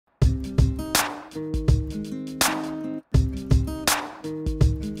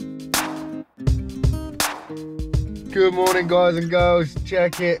Good morning, guys and girls.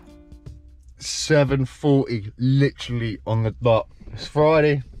 Check it. 7:40, literally on the dot. It's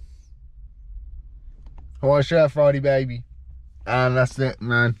Friday. Hawaii shirt Friday, baby. And that's it,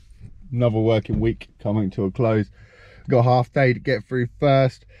 man. Another working week coming to a close. Got a half day to get through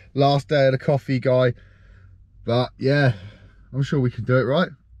first. Last day of the coffee guy. But yeah, I'm sure we can do it, right?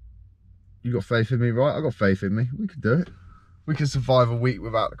 You got faith in me, right? I got faith in me. We can do it. We can survive a week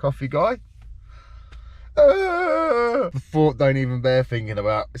without the coffee guy. The thought don't even bear thinking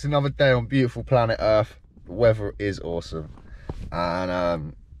about. It's another day on beautiful planet Earth. The weather is awesome.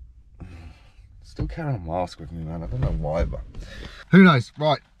 And still carrying a mask with me, man. I don't know why, but who knows.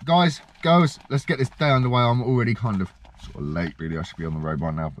 Right, guys, girls, let's get this day underway. I'm already kind of sort of late, really. I should be on the road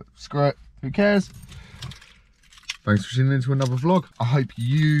by now, but screw it. Who cares? Thanks for tuning into another vlog. I hope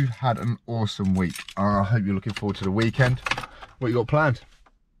you had an awesome week. I hope you're looking forward to the weekend. What you got planned?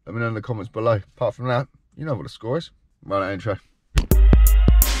 Let me know in the comments below. Apart from that, you know what the score is. Run that intro.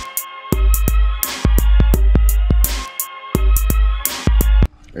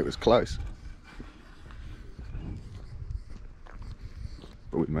 It was close,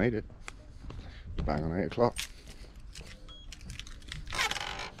 but we made it. Bang on 8 o'clock.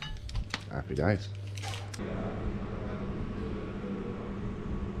 Happy days.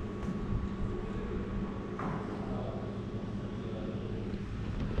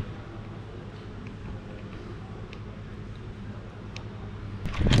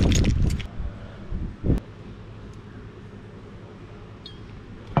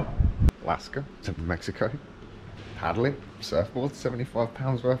 Alaska to Mexico, paddling, surfboard,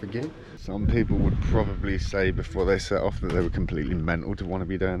 £75 worth of gear. Some people would probably say before they set off that they were completely mental to want to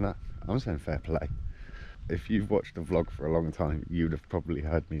be doing that. I'm saying fair play. If you've watched the vlog for a long time, you'd have probably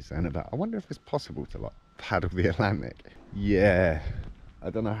heard me saying about, I wonder if it's possible to like paddle the Atlantic. Yeah, I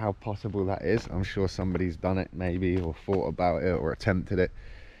don't know how possible that is. I'm sure somebody's done it maybe, or thought about it, or attempted it.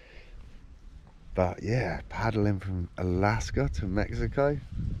 But yeah, paddling from Alaska to Mexico.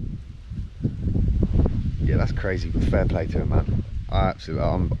 Yeah, that's crazy, but fair play to him, man. I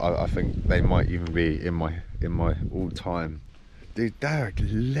think they might even be in my all-time. Dude, they're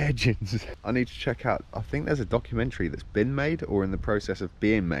legends. I need to check out, I think there's a documentary that's been made or in the process of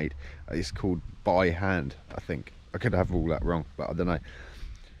being made. It's called By Hand, I think. I could have all that wrong, but I don't know.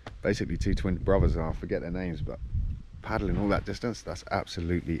 Basically two twin brothers, and I forget their names, but paddling all that distance, that's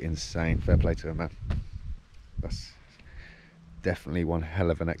absolutely insane. Fair play to him, man. That's definitely one hell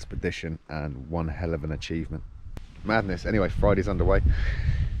of an expedition and one hell of an achievement. Madness. Anyway, Friday's underway.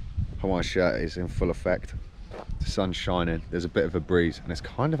 Hawaii shirt is in full effect. The sun's shining, there's a bit of a breeze, and it's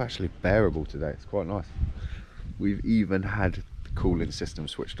kind of actually bearable today. It's quite nice. We've even had the cooling system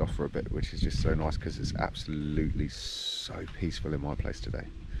switched off for a bit, which is just so nice because it's absolutely so peaceful in my place today.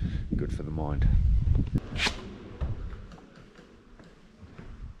 Good for the mind.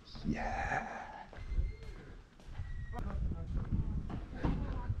 Yeah.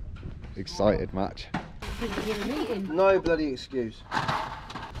 Excited match. No bloody excuse.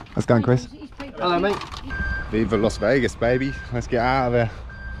 Let's go, Chris. Hello, mate. Viva Las Vegas, baby. Let's get out of there.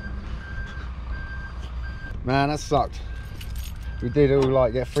 Man, that sucked. We did all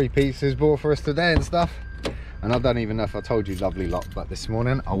like get free pizzas bought for us today and stuff. And I don't even know if I told you, lovely lot, but this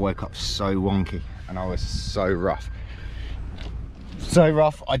morning I woke up so wonky and I was so rough. So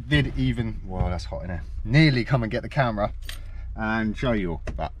rough, I did even, well, that's hot in here, nearly come and get the camera and show you all,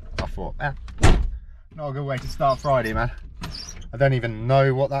 but I thought, not a good way to start Friday, man. I don't even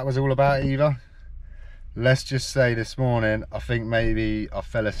know what that was all about either. Let's just say this morning, I think maybe I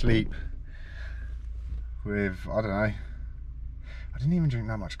fell asleep with, I don't know. I didn't even drink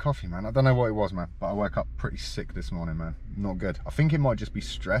that much coffee, man. I don't know what it was, man, but I woke up pretty sick this morning, man. Not good. I think it might just be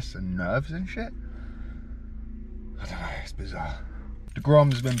stress and nerves and shit. I don't know, it's bizarre. The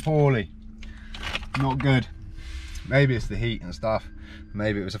Grom's been poorly. Not good. Maybe it's the heat and stuff.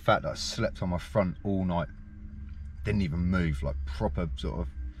 Maybe it was the fact that I slept on my front all night. Didn't even move, like proper sort of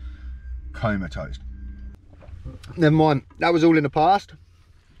comatose. Never mind, that was all in the past.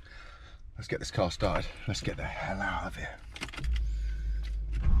 Let's get this car started. Let's get the hell out of here.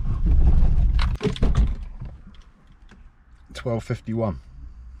 £12.51.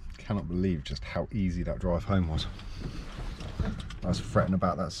 Cannot believe just how easy that drive home was. I was fretting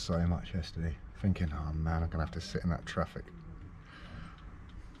about that so much yesterday, thinking, oh man, I'm gonna have to sit in that traffic.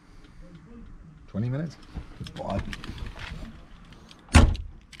 20 minutes? Bye.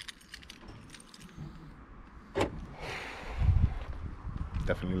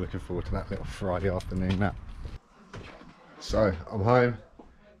 Definitely looking forward to that little Friday afternoon nap. So, I'm home.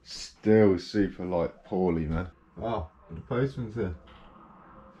 Still super like poorly, man. Oh, the postman's here.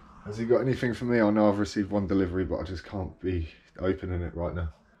 Has he got anything for me? I know I've received one delivery, but I just can't be opening it right now.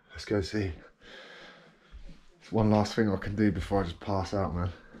 Let's go see. It's one last thing I can do before I just pass out, man.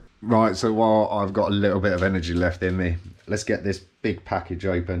 Right, so while I've got a little bit of energy left in me, let's get this big package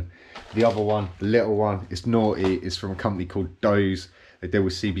open. The other one, the little one, it's naughty. It's from a company called Doze. They deal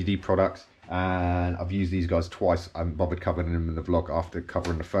with CBD products, and I've used these guys twice. I haven't bothered covering them in the vlog after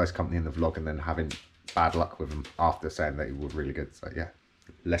covering the first company in the vlog and then having bad luck with them after saying they were really good. So yeah,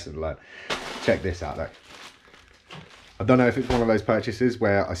 lesson learned. Check this out though. I don't know if it's one of those purchases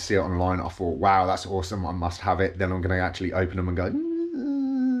where I see it online, I thought, wow, that's awesome, I must have it. Then I'm going to actually open them and go,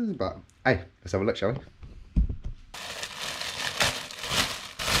 but hey, let's have a look, shall we?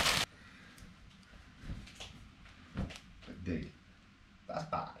 Dude, that's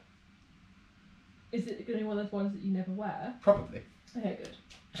bad. Is it going to be one of those ones that you never wear? Probably. Okay, good.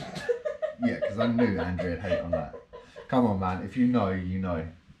 Yeah, because I knew Andrea would hate on that. Come on, man, if you know, you know.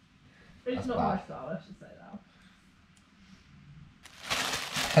 It's That's not bad. my style, I should say that.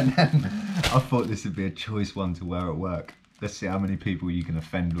 And then I thought this would be a choice one to wear at work. Let's see how many people you can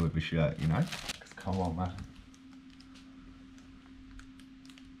offend with a shirt, you know? Come on, man.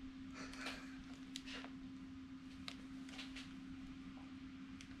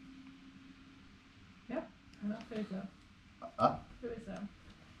 Yeah, and that goes there. Who is there?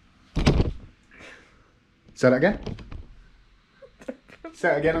 Say that again?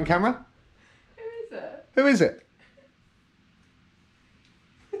 Say it again on camera? Who is it? Who is it?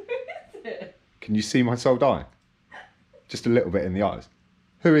 Who is it? Can you see my soul dying? Just a little bit in the eyes.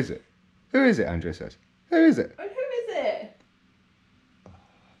 Who is it? Who is it, Andrea says? Who is it? And who is it?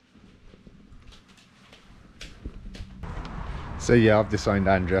 So yeah, I've disowned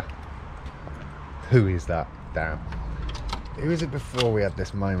Andrea. Who is that? Damn. Who is it before we had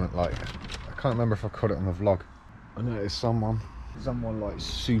this moment? Like, I can't remember if I caught it on the vlog. I know it's someone like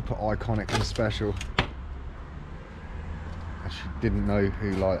super iconic and special. And she didn't know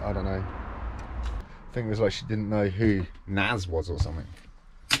who, like, I don't know. I think it was like she didn't know who Naz was or something.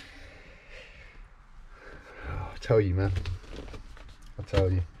 I'll tell you, man. I'll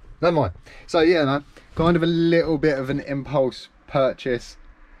tell you. Never mind. So yeah, man, kind of a little bit of an impulse purchase.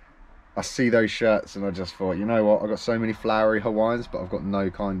 I see those shirts and I just thought, you know what, I've got so many flowery Hawaiians, but I've got no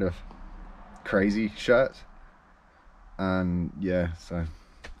kind of crazy shirts. And yeah, so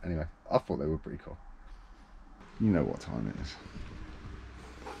anyway, I thought they were pretty cool. You know what time it is.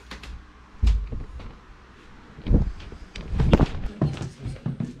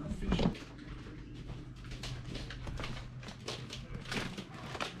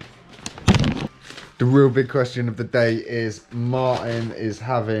 The real big question of the day is Martin is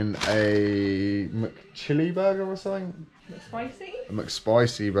having a McChili burger or something? McSpicy? A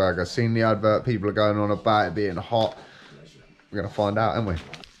McSpicy burger. Seen the advert, people are going on about it being hot. We're going to find out, aren't we?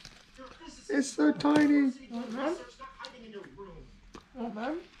 It's so tiny. What, man? What,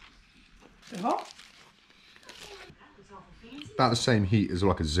 man? Is it hot? About the same heat as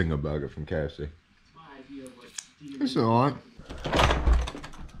like a Zinger burger from KFC. It's alright.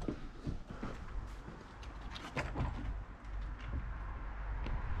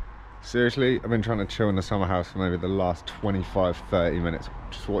 Seriously, I've been trying to chill in the summer house for maybe the last 25-30 minutes.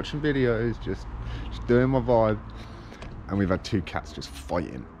 Just watching videos, just doing my vibe. And we've had two cats just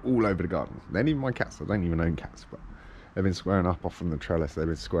fighting all over the garden. They're not even my cats, I don't even own cats, but they've been squaring up off from the trellis, they've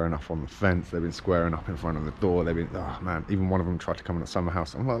been squaring up on the fence, they've been squaring up in front of the door, they've been, oh man, even one of them tried to come in the summer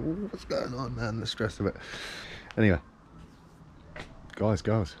house. I'm like, what's going on, man, the stress of it. Anyway, guys,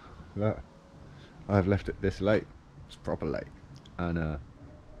 look, I have left it this late, it's proper late, and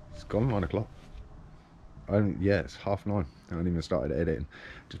it's gone 9 o'clock. Yeah, it's 9:30. I haven't even started editing.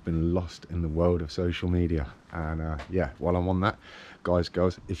 Just been lost in the world of social media. And yeah, while I'm on that, guys,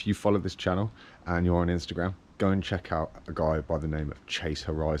 girls, if you follow this channel and you're on Instagram, go and check out a guy by the name of Chase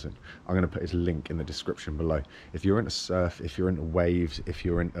Horizon. I'm going to put his link in the description below. If you're into surf, if you're into waves, if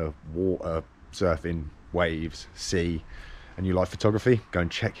you're into water, surfing, waves, sea, and you like photography, go and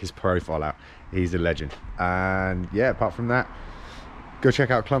check his profile out. He's a legend. And yeah, apart from that, go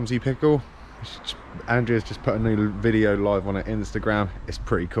check out Clumsy Pickle. Andrea's just put a new video live on her Instagram. It's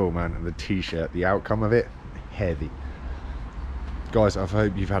pretty cool, man. And the t-shirt, the outcome of it, heavy. Guys, I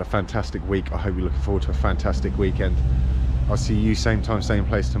hope you've had a fantastic week. I hope you're looking forward to a fantastic weekend. I'll see you same time, same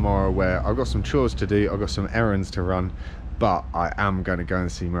place tomorrow, where I've got some chores to do, I've got some errands to run, but I am going to go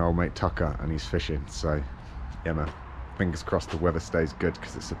and see my old mate Tucker, and he's fishing. So yeah, man, fingers crossed the weather stays good,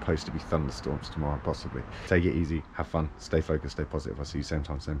 because it's supposed to be thunderstorms tomorrow, possibly. Take it easy, have fun, stay focused, stay positive. I'll see you same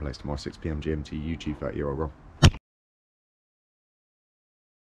time, same place tomorrow, 6 PM GMT, YouTube 30-year-old Grom.